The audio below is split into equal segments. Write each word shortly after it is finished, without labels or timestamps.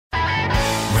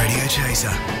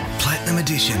Chaser, Platinum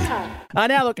Edition.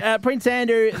 Now, look, Prince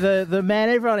Andrew, the man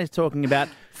everyone is talking about.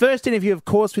 First interview, of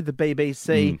course, with the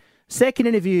BBC. Second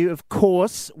interview, of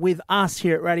course, with us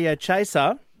here at Radio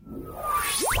Chaser.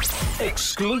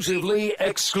 Exclusively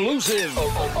exclusive.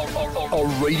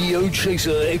 A Radio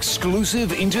Chaser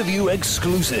exclusive interview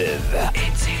exclusive.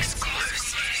 It's exclusive.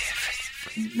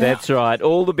 That's right.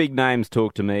 All the big names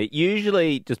talk to me,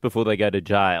 usually just before they go to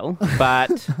jail.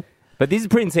 But this is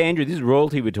Prince Andrew. This is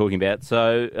royalty we're talking about,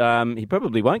 so he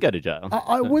probably won't go to jail.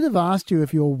 I would have asked you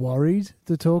if you're worried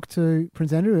to talk to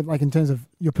Prince Andrew, like in terms of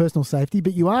your personal safety,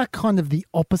 but you are kind of the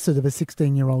opposite of a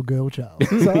 16-year-old girl child.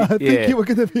 So I think you were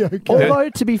going to be okay. Although,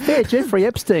 to be fair, Jeffrey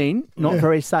Epstein, not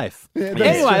very safe. Yeah,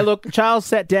 anyway, true. look, Charles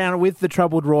sat down with the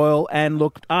troubled royal and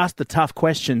asked the tough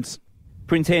questions.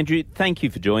 Prince Andrew, thank you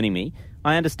for joining me.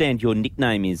 I understand your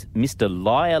nickname is Mr.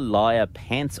 Liar Liar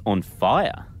Pants on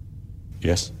Fire.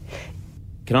 Yes.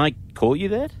 Can I call you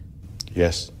that?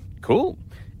 Yes. Cool.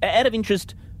 Out of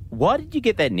interest, why did you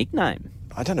get that nickname?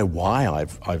 I don't know why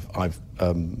I've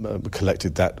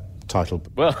collected that title.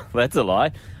 Well, that's a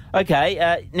lie.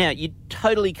 Okay, now, you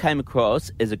totally came across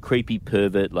as a creepy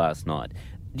pervert last night.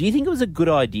 Do you think it was a good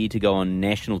idea to go on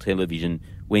national television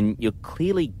when you're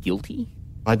clearly guilty?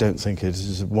 I don't think it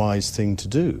is a wise thing to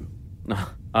do.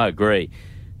 I agree.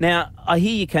 Now, I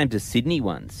hear you came to Sydney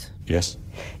once. Yes.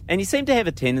 And you seem to have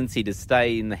a tendency to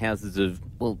stay in the houses of,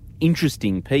 well,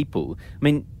 interesting people. I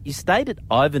mean, you stayed at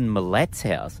Ivan Milat's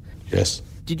house. Yes.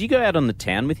 Did you go out on the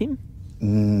town with him?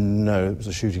 No, it was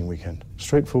a shooting weekend.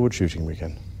 Straightforward shooting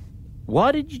weekend.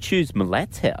 Why did you choose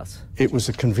Milat's house? It was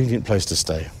a convenient place to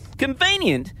stay.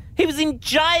 Convenient? He was in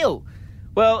jail!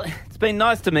 Well, it's been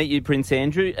nice to meet you, Prince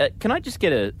Andrew. Can I just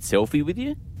get a selfie with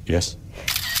you? Yes.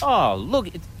 Oh,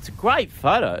 look, it's a great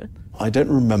photo. I don't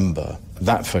remember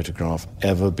that photograph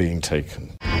ever being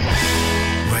taken.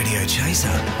 Radio Chaser,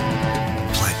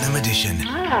 Platinum Edition.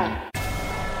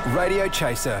 Radio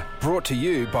Chaser, brought to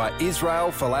you by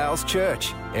Israel Falau's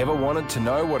church. Ever wanted to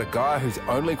know what a guy whose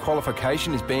only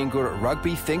qualification is being good at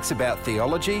rugby thinks about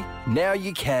theology? Now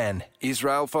you can.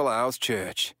 Israel Falau's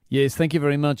church. Yes, thank you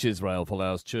very much, Israel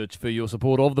Falau's church, for your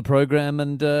support of the program,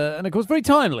 and of course, very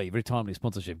timely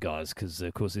sponsorship, guys, because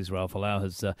of course Israel Falau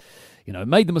has,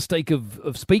 made the mistake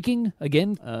of speaking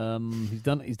again. He's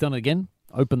done it again.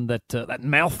 Opened that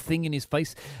mouth thing in his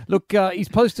face. Look, he's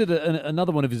posted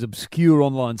another one of his obscure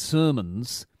online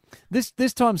sermons.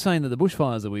 This time saying that the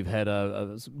bushfires that we've had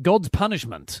are God's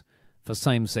punishment for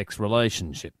same-sex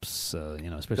relationships,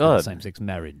 especially same-sex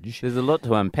marriage. There's a lot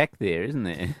to unpack there, isn't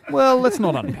there? Well, let's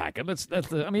not unpack it.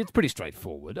 It's pretty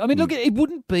straightforward. I mean, look, it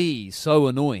wouldn't be so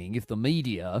annoying if the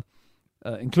media,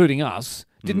 including us,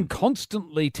 didn't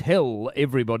constantly tell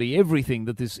everybody everything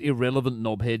that this irrelevant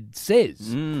knobhead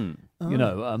says.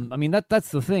 That's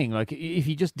the thing. Like, if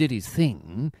he just did his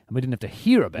thing and we didn't have to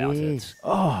hear about it.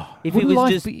 Oh, if he was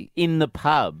just in the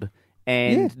pub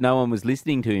and no one was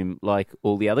listening to him like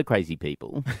all the other crazy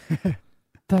people.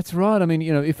 That's right. I mean,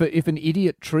 if an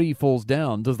idiot tree falls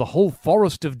down, does the whole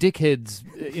forest of dickheads,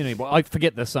 I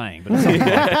forget the saying. But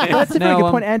that's a very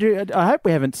good point, Andrew. I hope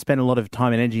we haven't spent a lot of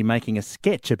time and energy making a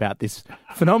sketch about this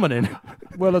phenomenon.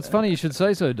 Well, it's funny you should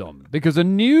say so, Dom, because a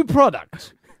new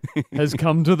product has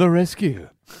come to the rescue.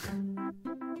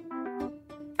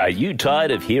 Are you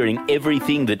tired of hearing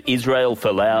everything that Israel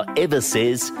Falau ever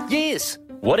says? Yes.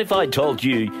 What if I told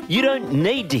you you don't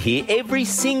need to hear every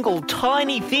single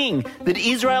tiny thing that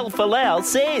Israel Falau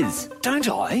says? Don't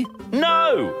I?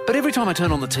 No! But every time I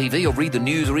turn on the TV or read the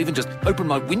news or even just open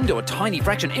my window a tiny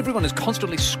fraction, everyone is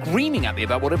constantly screaming at me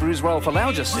about whatever Israel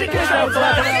Falau just said. Israel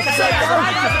Falau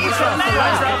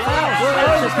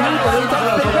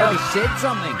said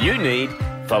something. You need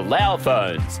Falau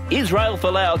phones. Israel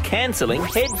Falau cancelling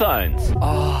headphones.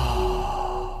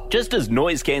 Just as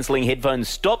noise-cancelling headphones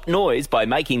stop noise by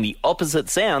making the opposite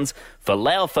sounds,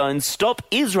 Falau phones stop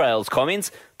Israel's comments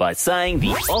by saying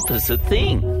the opposite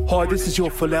thing. Hi, this is your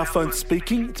Falau phone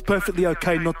speaking. It's perfectly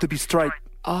okay not to be straight.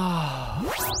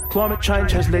 Climate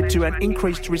change has led to an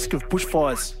increased risk of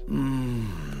bushfires.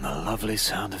 The lovely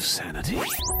sound of sanity.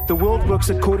 The world works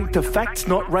according to facts,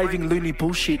 not raving loony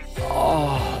bullshit.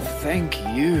 Thank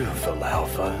you, Falau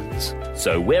phones.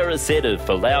 So wear a set of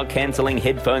Falau cancelling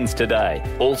headphones today.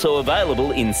 Also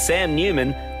available in Sam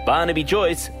Newman, Barnaby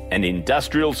Joyce and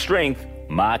industrial strength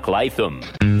Mark Latham.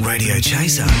 Radio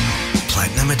Chaser,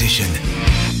 Platinum Edition.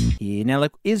 Yeah, now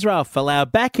look, Israel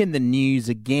Falau back in the news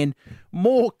again.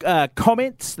 More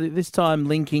comments, this time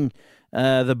linking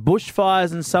the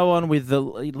bushfires and so on with the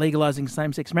legalising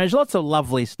same-sex marriage. Lots of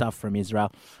lovely stuff from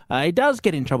Israel. He does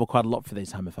get in trouble quite a lot for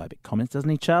these homophobic comments, doesn't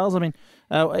he, Charles? I mean,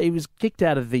 he was kicked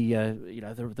out of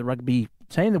the rugby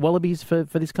team, the Wallabies, for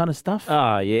this kind of stuff.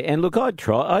 Ah, yeah. And look, I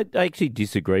actually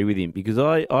disagree with him because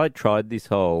I tried this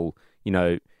whole,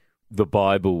 the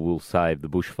Bible will save the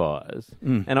bushfires.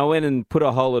 And I went and put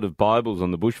a whole lot of Bibles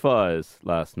on the bushfires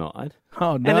last night.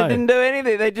 Oh, no. And it didn't do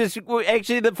anything.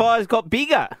 The fires got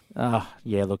bigger. Oh,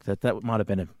 yeah, look, that might have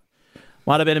been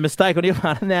a mistake on your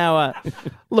part. Now,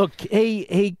 look,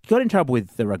 he got in trouble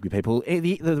with the rugby people.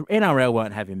 The NRL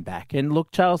won't have him back. And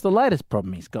look, Charles, the latest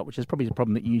problem he's got, which is probably the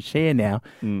problem that you share now,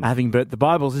 having burnt the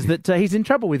Bibles, is that he's in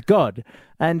trouble with God.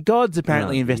 And God's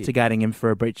apparently investigating him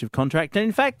for a breach of contract. And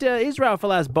in fact, Israel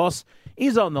Falau's boss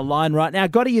is on the line right now.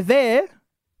 God, are you there?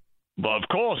 Of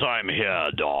course I'm here,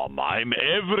 Dom. I'm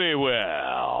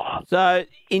everywhere. So,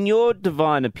 in your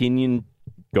divine opinion,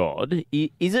 God,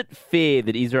 is it fair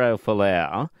that Israel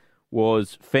Falau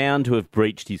was found to have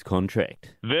breached his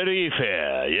contract? Very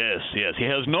fair, yes. He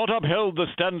has not upheld the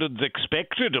standards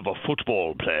expected of a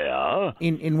football player.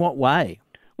 In what way?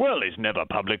 Well, he's never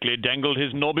publicly dangled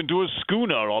his knob into a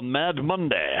schooner on Mad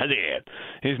Monday, has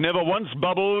he? He's never once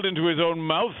bubbled into his own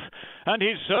mouth, and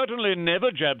he's certainly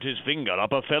never jabbed his finger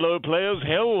up a fellow player's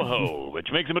hellhole, which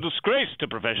makes him a disgrace to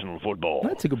professional football.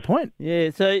 That's a good point.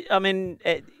 Yeah, so, I mean,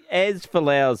 as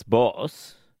Falau's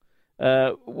boss,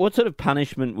 what sort of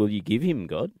punishment will you give him,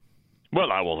 God?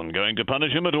 Well, I wasn't going to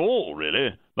punish him at all,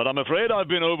 really, but I'm afraid I've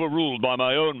been overruled by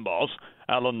my own boss,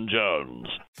 Alan Jones.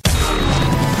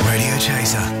 Radio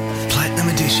Chaser, Platinum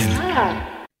Edition.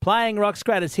 Playing Rock's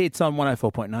greatest hits on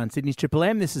 104.9 Sydney's Triple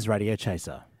M. This is Radio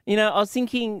Chaser. I was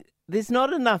thinking, there's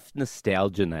not enough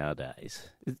nostalgia nowadays.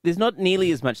 There's not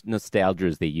nearly as much nostalgia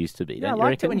as there used to be. Yeah, I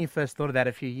liked it when you first thought of that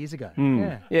a few years ago.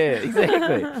 Yeah,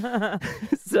 exactly.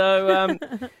 So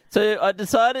I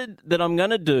decided that I'm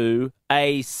going to do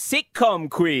a sitcom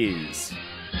quiz.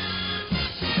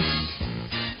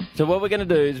 So what we're going to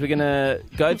do is we're going to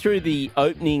go through the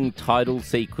opening title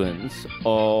sequence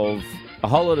of a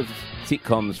whole lot of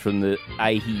sitcoms from the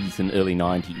 80s and early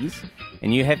 90s,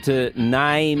 and you have to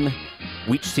name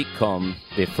which sitcom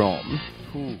they're from.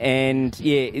 Cool. And,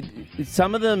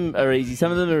 some of them are easy,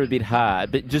 some of them are a bit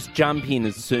hard, but just jump in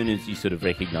as soon as you sort of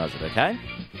recognise it, okay?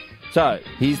 So,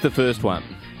 here's the first one.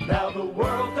 Now the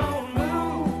world don't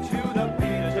move to the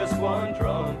beat of just one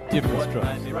drum. Different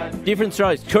Strokes. Different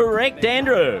Strokes. Correct,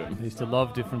 Andrew. I used to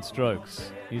love Different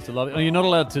Strokes. I used to love it. You're not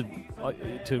allowed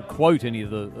to quote any of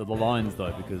the lines,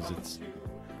 though, because it's...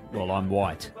 Well, I'm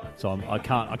white, so I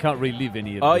can't relive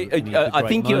any of the great I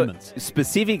think moments. You're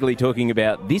specifically talking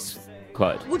about this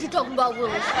quote. What you talking about,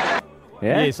 Willis?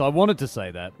 Yeah? Yes, I wanted to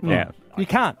say that. Yeah. You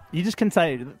can't. You just can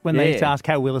say when they used to ask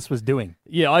how Willis was doing.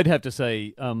 Yeah, I'd have to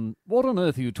say, what on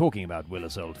earth are you talking about,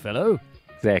 Willis, old fellow?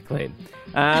 Exactly.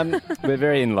 We're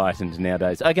very enlightened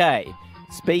nowadays. Okay,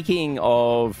 speaking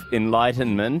of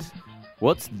enlightenment,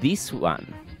 what's this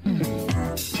one?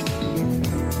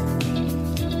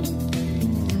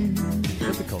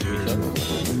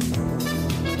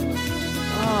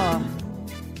 Oh,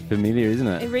 Familiar, isn't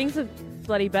it? it rings a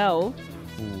bloody bell.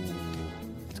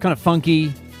 It's kind of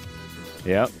funky.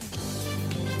 Yep.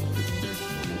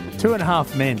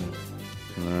 2.5 Men.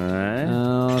 All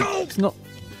right. It's not.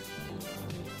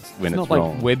 When it's it's not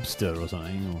wrong. like Webster or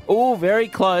something. Oh, very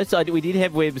close. We did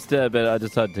have Webster, but I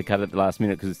decided to cut it at the last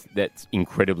minute because that's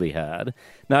incredibly hard.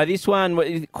 No, this one,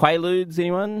 Quaaludes,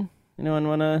 anyone? Anyone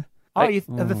want to...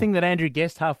 The thing that Andrew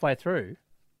guessed halfway through.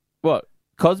 What?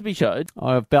 Cosby Show?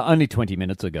 About only 20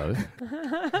 minutes ago.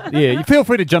 Yeah, you feel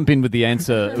free to jump in with the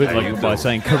answer by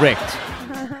saying correct.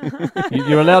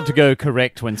 You're allowed to go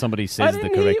correct when somebody says the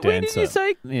correct answer. Did you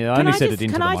say? Yeah, I only said it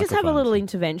into the Can I just have a microphone. little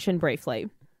intervention briefly?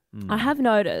 I have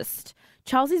noticed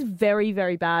Charles is very,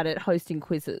 very bad at hosting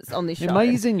quizzes on this show.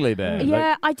 Amazingly bad.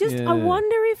 Yeah, I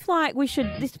wonder if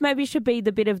this maybe should be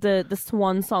the bit of the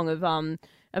swan song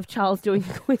of Charles doing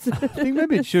quizzes. I think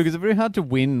maybe it should, because it's very hard to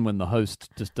win when the host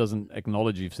just doesn't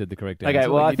acknowledge you've said the correct answer. Okay,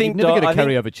 well, I think you never get a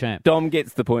carryover champ. Dom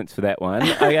gets the points for that one.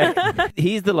 Okay,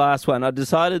 here's the last one. I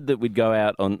decided that we'd go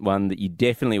out on one that you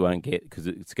definitely won't get because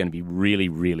it's going to be really,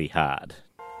 really hard.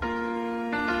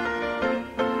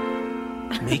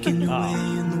 Making your way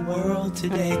in the world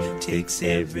today takes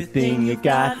everything you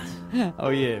got. Oh,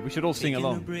 yeah, we should all sing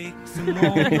along. Are you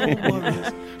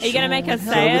going to make us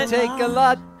say it? Take a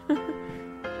lot.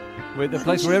 We're the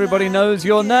place where everybody knows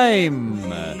your name.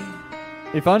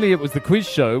 If only it was the quiz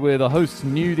show where the hosts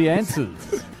knew the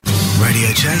answers. Radio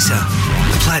Chaser,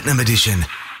 Platinum Edition.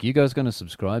 You guys going to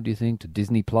subscribe, do you think, to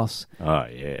Disney Plus? Oh,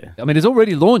 yeah. I mean, it's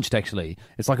already launched, actually.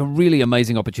 It's like a really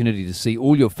amazing opportunity to see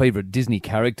all your favourite Disney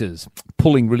characters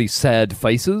pulling really sad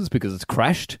faces because it's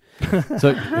crashed.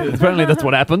 So apparently that's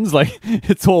what happens. Like,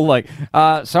 it's all like,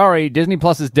 sorry, Disney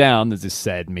Plus is down. There's this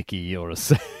sad Mickey or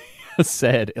a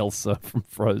sad Elsa from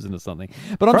Frozen or something.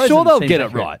 But I'm sure they'll get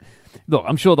it right. Look,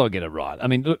 I'm sure they'll get it right. I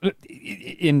mean,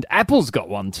 and Apple's got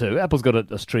one too. Apple's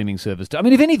got a streaming service too. I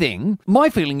mean, if anything,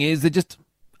 my feeling is there just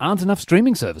aren't enough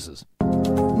streaming services.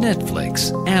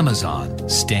 Netflix, Amazon,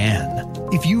 Stan.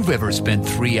 If you've ever spent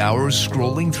 3 hours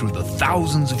scrolling through the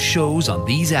thousands of shows on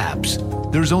these apps,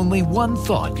 there's only one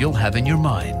thought you'll have in your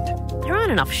mind. There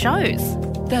aren't enough shows.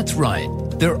 That's right,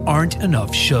 there aren't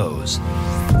enough shows.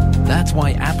 That's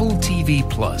why Apple TV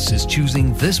Plus is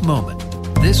choosing this moment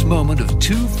of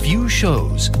too few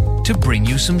shows, to bring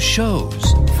you some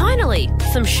shows. Finally,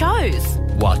 some shows.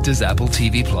 What does Apple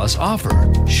TV Plus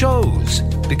offer? Shows.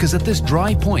 Because at this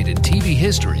dry point in TV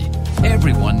history,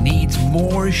 everyone needs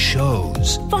more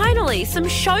shows. Finally, some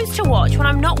shows to watch when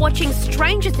I'm not watching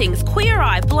Stranger Things, Queer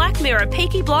Eye, Black Mirror,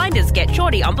 Peaky Blinders, Get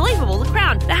Shorty, Unbelievable, The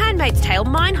Crown, The Handmaid's Tale,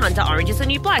 Mindhunter, Orange is the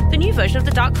New Black, the new version of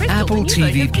The Dark Crystal, Apple the new version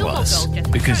TV of Gilmore Plus, Girls,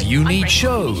 Jessica because Jones, you need Unbreakable Kimmy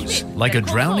shows, Schmidt, like a Better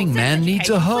Call drowning Saul, man Sex needs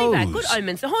a Education, Fleabag, hose. Good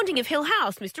Omens, The Haunting of Hill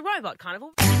House, Mr. Robot,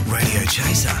 Carnival. Radio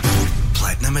Chaser,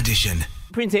 Platinum Edition.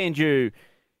 Prince Andrew,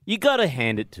 you got to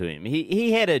hand it to him.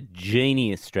 He had a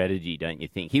genius strategy, don't you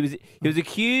think? He was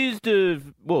accused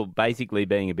of, well, basically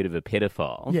being a bit of a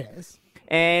pedophile. Yes.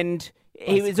 And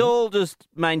he was all just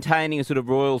maintaining a sort of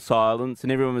royal silence,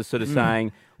 and everyone was sort of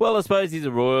saying, well, I suppose he's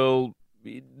a royal.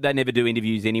 They never do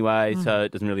interviews anyway, so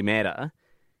it doesn't really matter.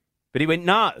 But he went,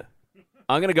 no,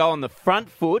 I'm going to go on the front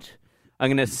foot. I'm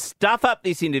going to stuff up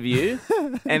this interview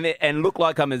and look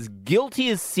like I'm as guilty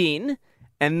as sin,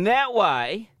 and that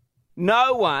way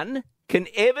no one can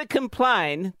ever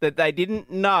complain that they didn't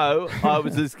know I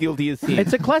was as guilty as sin.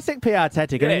 It's a classic PR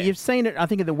tactic. Yeah. I mean, you've seen it, I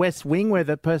think, in The West Wing, where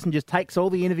the person just takes all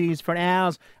the interviews for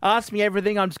hours, asks me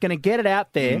everything, I'm just going to get it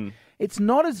out there. It's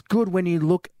not as good when you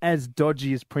look as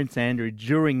dodgy as Prince Andrew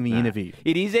during the interview.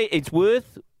 It is. It's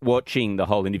worth watching the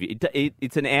whole interview.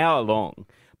 It's an hour long,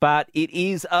 but it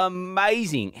is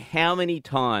amazing how many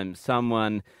times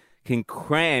someone can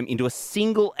cram into a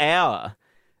single hour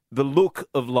the look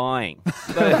of lying.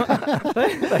 Look,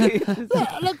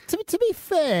 to be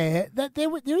fair, that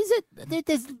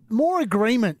there's more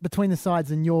agreement between the sides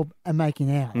than you're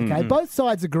making out. Okay, both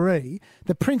sides agree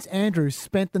that Prince Andrew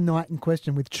spent the night in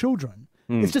question with children.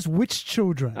 It's just which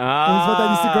children is what they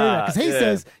disagree about, because he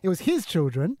says it was his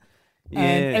children,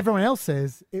 and everyone else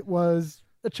says it was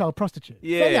a child prostitute.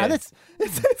 Yeah, so,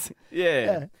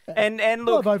 yeah, and a look,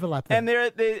 lot of overlap there. and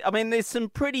there's some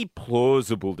pretty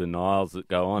plausible denials that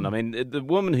go on. I mean, the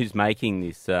woman who's making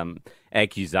this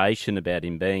accusation about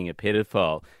him being a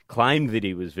pedophile claimed that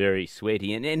he was very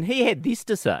sweaty, and he had this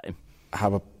to say: I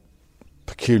have a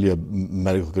peculiar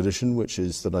medical condition, which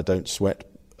is that I don't sweat,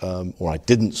 or I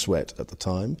didn't sweat at the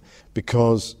time,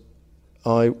 because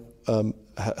I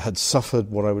had suffered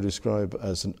what I would describe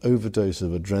as an overdose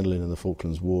of adrenaline in the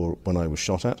Falklands War when I was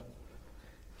shot at,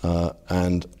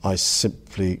 and I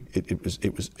simply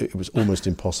it was almost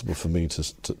impossible for me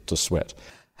to sweat.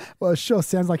 Well, it sure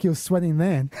sounds like he was sweating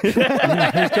then. He's got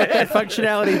that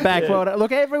functionality back. Well,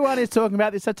 look, everyone is talking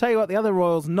about this. I tell you what, the other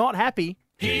royals not happy.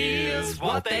 Here's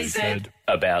what they said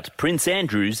about Prince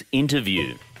Andrew's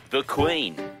interview. The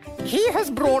Queen. He has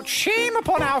brought shame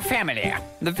upon our family.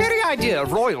 The very idea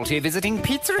of royalty visiting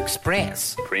Pizza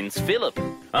Express. Prince Philip.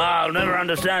 I'll never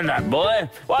understand that, boy.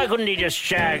 Why couldn't he just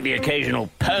shag the occasional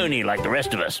pony like the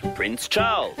rest of us? Prince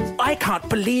Charles. I can't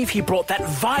believe he brought that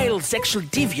vile sexual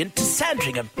deviant to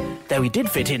Sandringham, though he did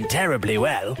fit in terribly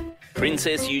well.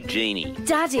 Princess Eugenie.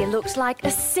 Daddy looks like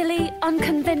a silly,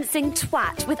 unconvincing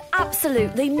twat with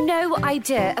absolutely no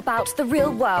idea about the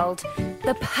real world.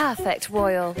 The perfect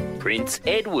royal. Prince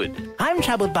Edward. I'm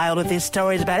troubled by all of these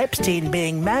stories about Epstein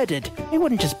being murdered. We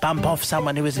wouldn't just bump off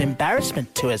someone who was an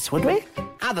embarrassment to us, would we?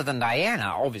 Other than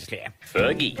Diana, obviously.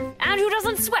 Fergie. Andrew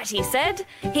doesn't sweat, he said.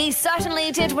 He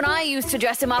certainly did when I used to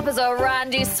dress him up as a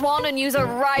randy swan and use a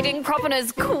riding crop on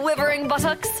his quivering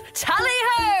buttocks.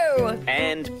 Tally-ho!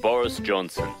 And Boris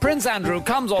Johnson. Prince Andrew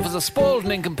comes off as a spoiled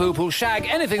nincompoop who'll shag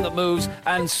anything that moves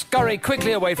and scurry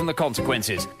quickly away from the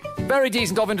consequences. Very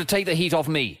decent of him to take the heat off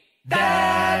me.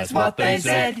 That's what they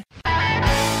said.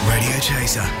 Radio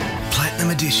Chaser,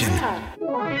 Platinum Edition.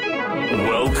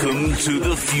 Welcome to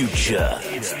the future.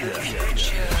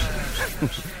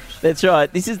 That's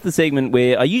right. This is the segment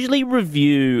where I usually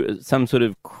review some sort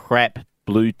of crap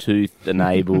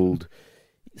Bluetooth-enabled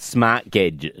smart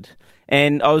gadget.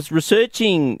 And I was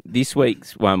researching this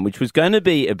week's one, which was going to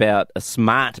be about a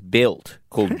smart belt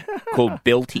called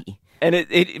Belty. And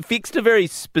it fixed a very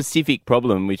specific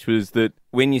problem, which was that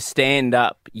when you stand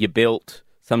up, your belt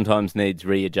sometimes needs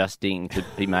readjusting to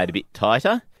be made a bit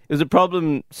tighter. It was a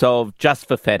problem solved just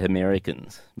for fat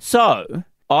Americans. So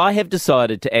I have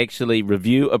decided to actually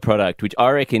review a product which I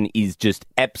reckon is just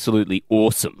absolutely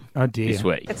awesome this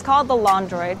week. It's called the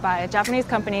Laundroid by a Japanese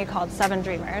company called Seven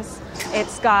Dreamers.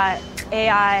 It's got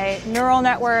AI neural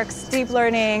networks, deep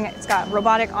learning. It's got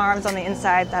robotic arms on the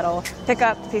inside that'll pick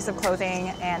up the piece of clothing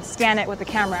and scan it with the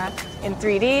camera in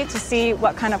 3D to see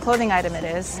what kind of clothing item it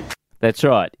is. That's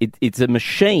right. It's a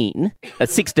machine, a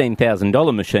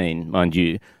 $16,000 machine, mind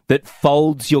you, that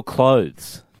folds your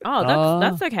clothes. Oh,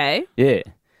 that's okay. Yeah.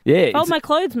 Yeah. Fold my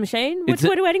clothes machine. What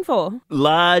are you waiting for?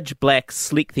 Large, black,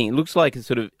 slick thing. It looks like a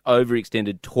sort of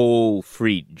overextended, tall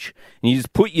fridge. And you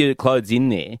just put your clothes in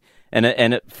there and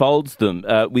it folds them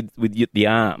with the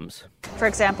arms. For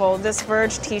example, this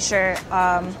Verge t-shirt,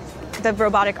 the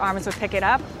robotic arms would pick it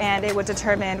up and it would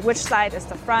determine which side is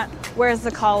the front, where's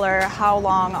the collar, how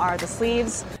long are the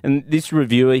sleeves. And this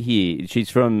reviewer here, she's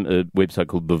from a website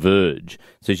called The Verge.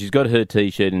 So she's got her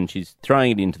t-shirt and she's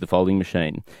throwing it into the folding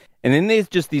machine. And then there's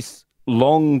just this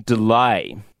long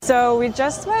delay. So we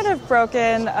just might have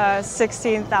broken a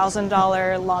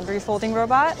 $16,000 laundry folding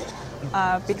robot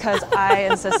because I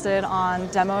insisted on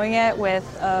demoing it with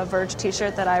a Verge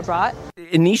t-shirt that I brought.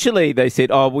 Initially, they said,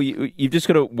 you've just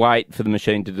got to wait for the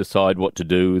machine to decide what to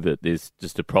do with it. There's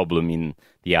just a problem in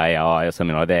the AI or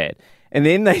something like that. And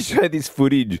then they show this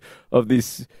footage of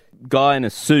this guy in a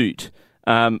suit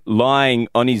lying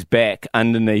on his back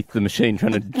underneath the machine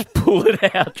trying to pull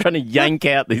it out, trying to yank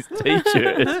out this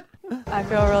T-shirt. I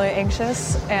feel really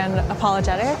anxious and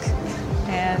apologetic,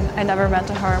 and I never meant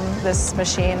to harm this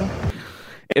machine.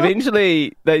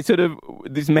 Eventually,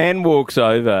 this man walks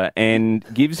over and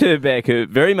gives her back a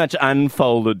very much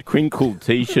unfolded, crinkled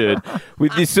T-shirt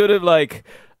with this sort of like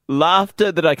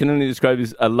laughter that I can only describe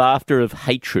as a laughter of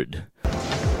hatred.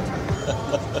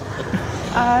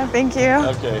 Thank you.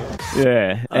 Okay.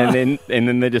 Yeah, and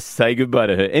then they just say goodbye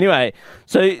to her. Anyway,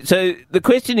 so the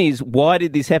question is, why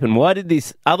did this happen? Why did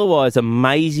this otherwise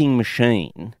amazing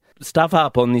machine stuff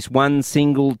up on this one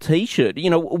single T-shirt? You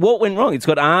know, what went wrong? It's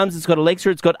got arms, it's got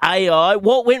Alexa, it's got AI.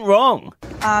 What went wrong?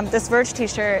 This Verge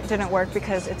T-shirt didn't work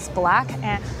because it's black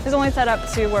and it's only set up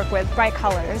to work with bright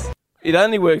colors. It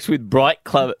only works with bright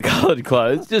coloured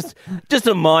clothes. Just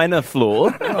a minor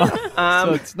flaw.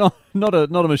 So it's not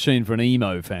a machine for an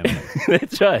emo family.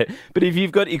 That's right. But if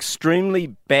you've got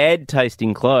extremely bad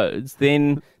tasting clothes,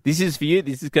 then this is for you.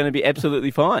 This is going to be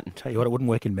absolutely fine. Tell you what, it wouldn't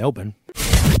work in Melbourne.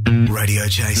 Radio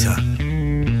Chaser,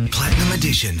 Platinum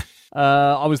Edition.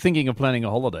 I was thinking of planning a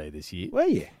holiday this year. Were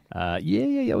you?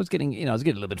 Yeah. I was getting a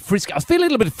little bit frisky. I was feeling a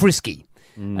little bit frisky.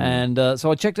 And so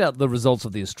I checked out the results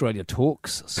of the Australia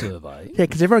Talks survey. Yeah,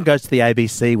 because everyone goes to the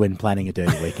ABC when planning a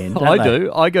dirty weekend. I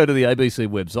do. I go to the ABC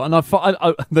website,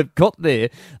 and they've got there.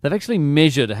 They've actually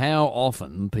measured how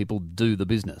often people do the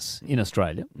business in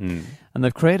Australia, and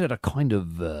they've created a kind of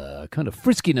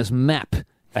friskiness map,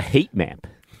 a heat map,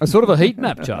 a sort of a heat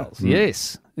map, Charles.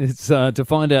 Yes, it's to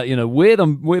find out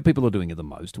where people are doing it the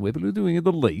most, where people are doing it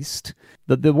the least.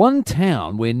 That the one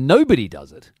town where nobody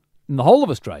does it in the whole of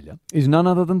Australia is none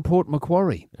other than Port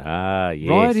Macquarie. Ah, yes.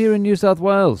 Right here in New South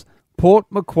Wales. Port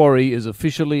Macquarie is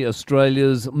officially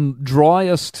Australia's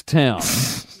driest town.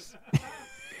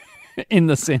 In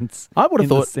the sense. I would have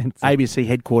thought ABC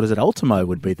headquarters at Ultimo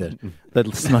would be the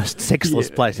most sexless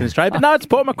place in Australia. But no, it's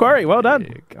Port Macquarie. Well done.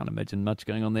 Yeah, can't imagine much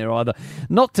going on there either.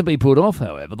 Not to be put off,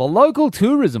 however, the local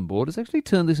tourism board has actually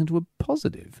turned this into a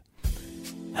positive.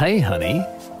 Hey, honey,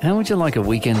 how would you like a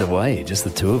weekend away, just the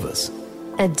two of us?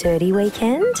 A dirty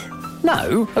weekend?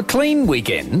 No, a clean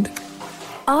weekend.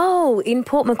 Oh, in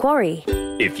Port Macquarie.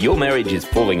 If your marriage is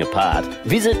falling apart,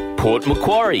 visit Port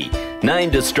Macquarie,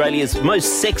 named Australia's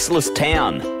most sexless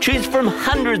town. Choose from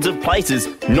hundreds of places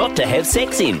not to have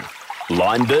sex in.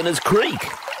 Limeburners Creek.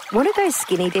 Want to go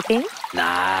skinny dipping?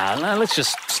 Nah, let's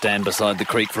just stand beside the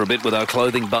creek for a bit with our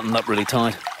clothing buttoned up really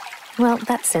tight. Well,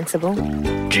 that's sensible.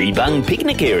 G-Bung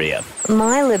Picnic Area.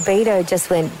 My libido just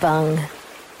went bung.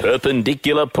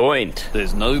 Perpendicular Point.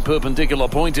 There's no perpendicular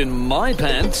point in my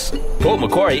pants. Port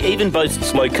Macquarie even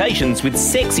boasts locations with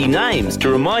sexy names to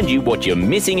remind you what you're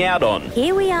missing out on.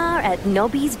 Here we are at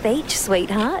Nobby's Beach,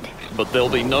 sweetheart. But there'll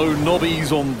be no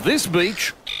nobbies on this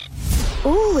beach.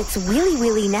 Ooh, it's Willy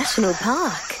Willy National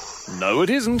Park. No,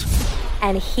 it isn't.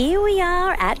 And here we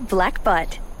are at Black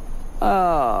Butt.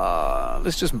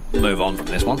 Let's just move on from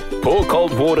this one. Pour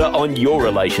cold water on your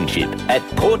relationship at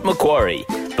Port Macquarie,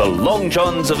 the Long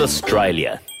Johns of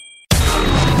Australia.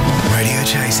 Radio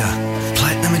Chaser,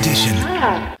 Platinum Edition.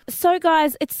 So,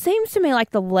 guys, it seems to me like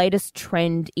the latest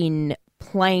trend in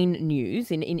plane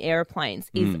news, in airplanes,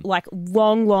 is like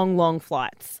long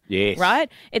flights. Yes.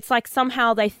 Right? It's like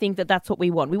somehow they think that that's what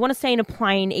we want. We want to stay in a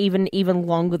plane even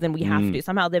longer than we have to.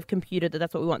 Somehow they've computed that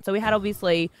that's what we want. So we had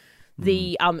obviously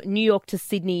the New York to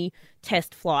Sydney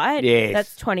test flight. Yes.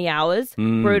 That's 20 hours.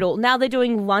 Brutal. Now they're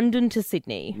doing London to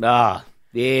Sydney. Ah,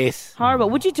 yes. Horrible.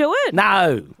 Would you do it?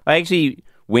 No. I actually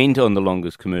went on the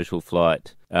longest commercial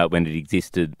flight when it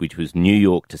existed, which was New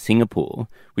York to Singapore,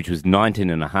 which was 19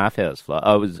 and a half hours flight.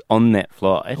 I was on that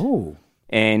flight. Oh.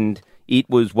 And it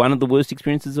was one of the worst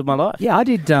experiences of my life. Yeah, I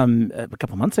did a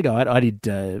couple of months ago. I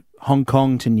did Hong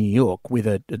Kong to New York with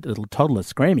a little toddler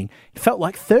screaming. It felt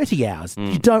like 30 hours.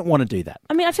 You don't want to do that.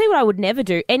 I mean, I'll tell you what I would never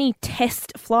do. Any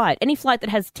test flight, any flight that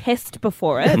has test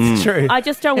before it. That's true. I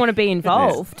just don't want to be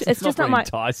involved. It's just not my...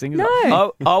 enticing.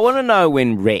 No. I want to know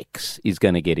when Rex is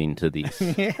going to get into this.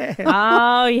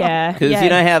 Oh, yeah. Because yeah. you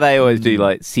know how they always do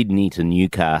like Sydney to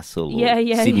Newcastle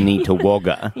or Sydney to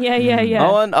Wagga? Yeah.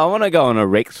 I want to go on a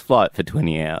Rex flight for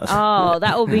 20 hours. Oh,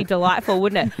 that would be delightful,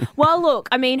 wouldn't it? Well, look,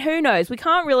 I mean, who knows? We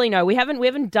can't really know. We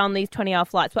haven't done these 20-hour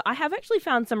flights, but I have actually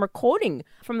found some recording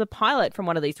from the pilot from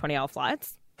one of these 20-hour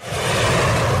flights.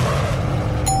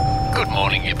 Good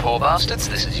morning, you poor bastards.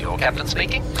 This is your captain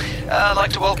speaking. I'd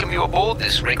like to welcome you aboard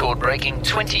this record-breaking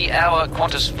 20-hour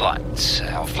Qantas flight.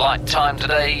 Our flight time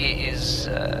today is,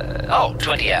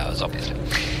 20 hours, obviously.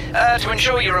 To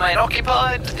ensure you remain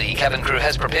occupied, the cabin crew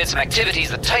has prepared some activities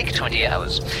that take 20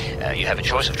 hours. You have a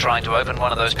choice of trying to open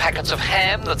one of those packets of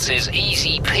ham that says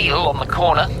easy peel on the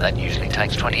corner. That usually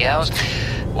takes 20 hours.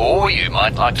 Or you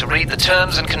might like to read the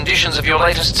terms and conditions of your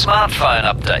latest smartphone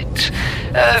update.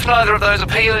 If neither of those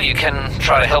appeal, you can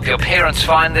try to help your parents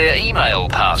find their email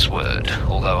password,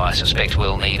 although I suspect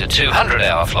we'll need a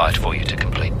 200-hour flight for you to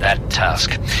complete that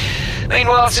task.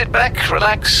 Meanwhile, sit back,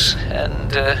 relax,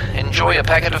 and enjoy a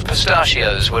packet of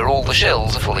pistachios where all the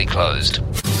shells are fully closed.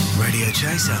 Radio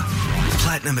Chaser,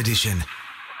 Platinum Edition.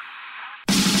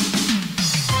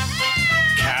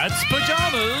 Cat's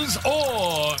pajamas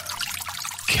or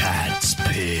cat's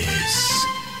piss.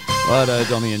 Righto,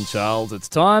 Dommy and Charles, it's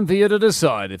time for you to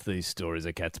decide if these stories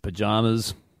are cat's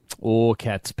pajamas or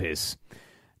cat's piss.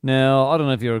 Now, I don't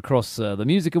know if you're across the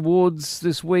music awards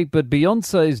this week, but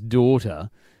Beyonce's daughter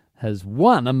has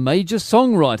won a major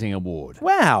songwriting award.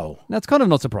 Wow. Now, it's kind of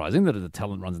not surprising that the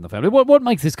talent runs in the family. What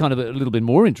makes this kind of a little bit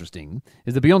more interesting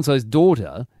is that Beyonce's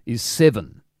daughter is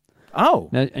 7. Oh.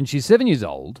 Now, and she's 7 years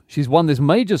old. She's won this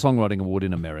major songwriting award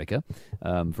in America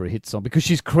for a hit song because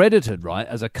she's credited, right,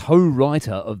 as a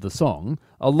co-writer of the song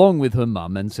along with her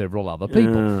mum and several other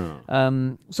people.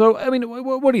 So, I mean,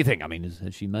 what do you think? I mean, has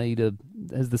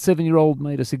the 7-year-old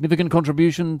made a significant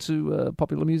contribution to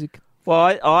popular music?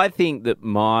 Well, I think that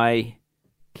my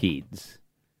kids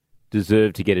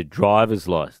deserve to get a driver's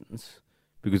license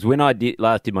because when I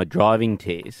last did my driving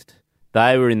test,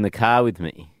 they were in the car with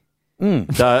me.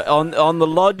 So on the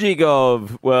logic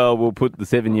of, well, we'll put the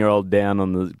 7-year-old down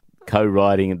on the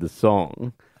co-writing of the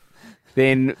song,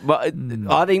 then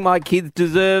I think my kids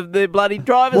deserve their bloody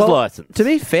driver's license. To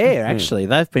be fair, actually,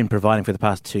 they've been providing for the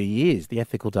past 2 years the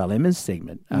Ethical Dilemmas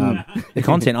segment. The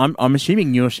content, I'm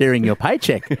assuming you're sharing your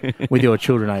paycheck with your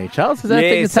children, are you, Charles? Is that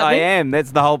yes, I am.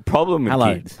 That's the whole problem with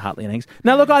kids. Hartley and Eggs.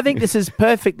 Now, look, I think this is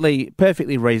perfectly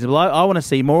reasonable. I want to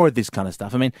see more of this kind of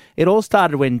stuff. I mean, it all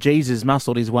started when Jesus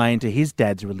muscled his way into his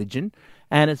dad's religion,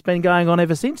 and it's been going on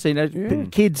ever since. You know,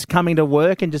 kids coming to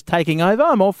work and just taking over.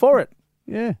 I'm all for it.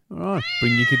 Yeah, all right.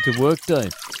 Bring your kid to work day.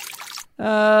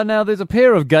 Now, there's a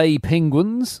pair of gay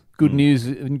penguins. Good news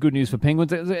for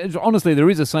penguins. Honestly, there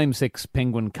is a same-sex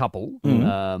penguin couple.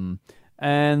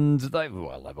 And they've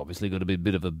obviously got a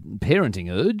bit of a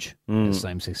parenting urge, as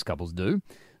same-sex couples do.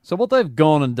 So what they've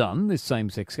gone and done, this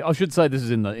same-sex... I should say this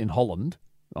is in Holland.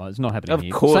 Oh, it's not happening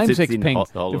here. Of course same-sex it's in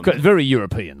Holland. Very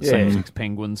European, same-sex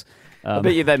penguins. I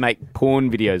bet you they make porn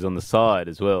videos on the side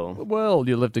as well. Well,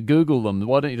 you'll have to Google them.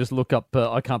 Why don't you just look up,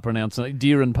 I can't pronounce it,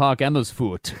 Deeren Park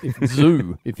Amersfoort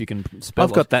Zoo, if you can spell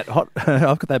I've got that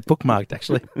bookmarked,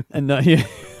 actually. And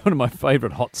one of my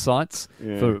favourite hot sites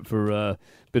for a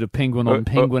bit of penguin on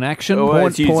penguin action.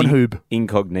 Pornhub.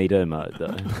 Incognito mode,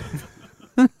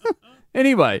 though.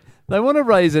 Anyway, they want to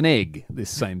raise an egg, this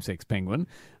same-sex penguin,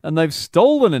 and they've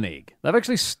stolen an egg. They've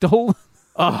actually stolen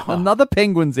another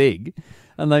penguin's egg,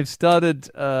 and they've started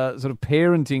sort of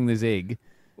parenting this egg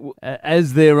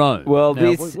as their own. Well,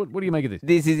 now, what do you make of this?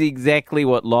 This is exactly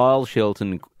what Lyle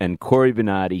Shelton and Corey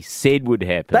Bernardi said would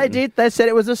happen. They did. They said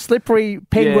it was a slippery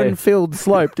penguin-filled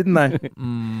slope, didn't they?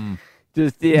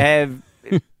 Just to have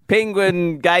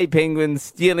gay penguins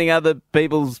stealing other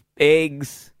people's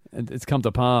eggs. It's come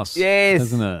to pass, yes,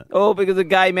 hasn't it? All because of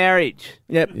gay marriage.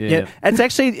 Yep. Yeah. Yeah.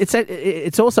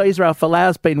 It's also Israel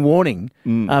Falau's been warning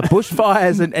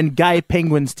bushfires and gay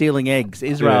penguins stealing eggs.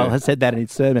 Israel has said that in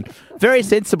his sermon. Very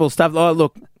sensible stuff. Oh,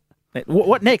 look,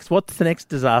 what next? What's the next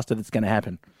disaster that's going to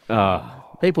happen?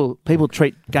 People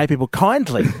treat gay people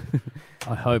kindly.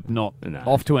 I hope not. No.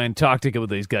 Off to Antarctica with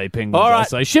these gay penguins. All right. I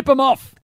say, ship them off.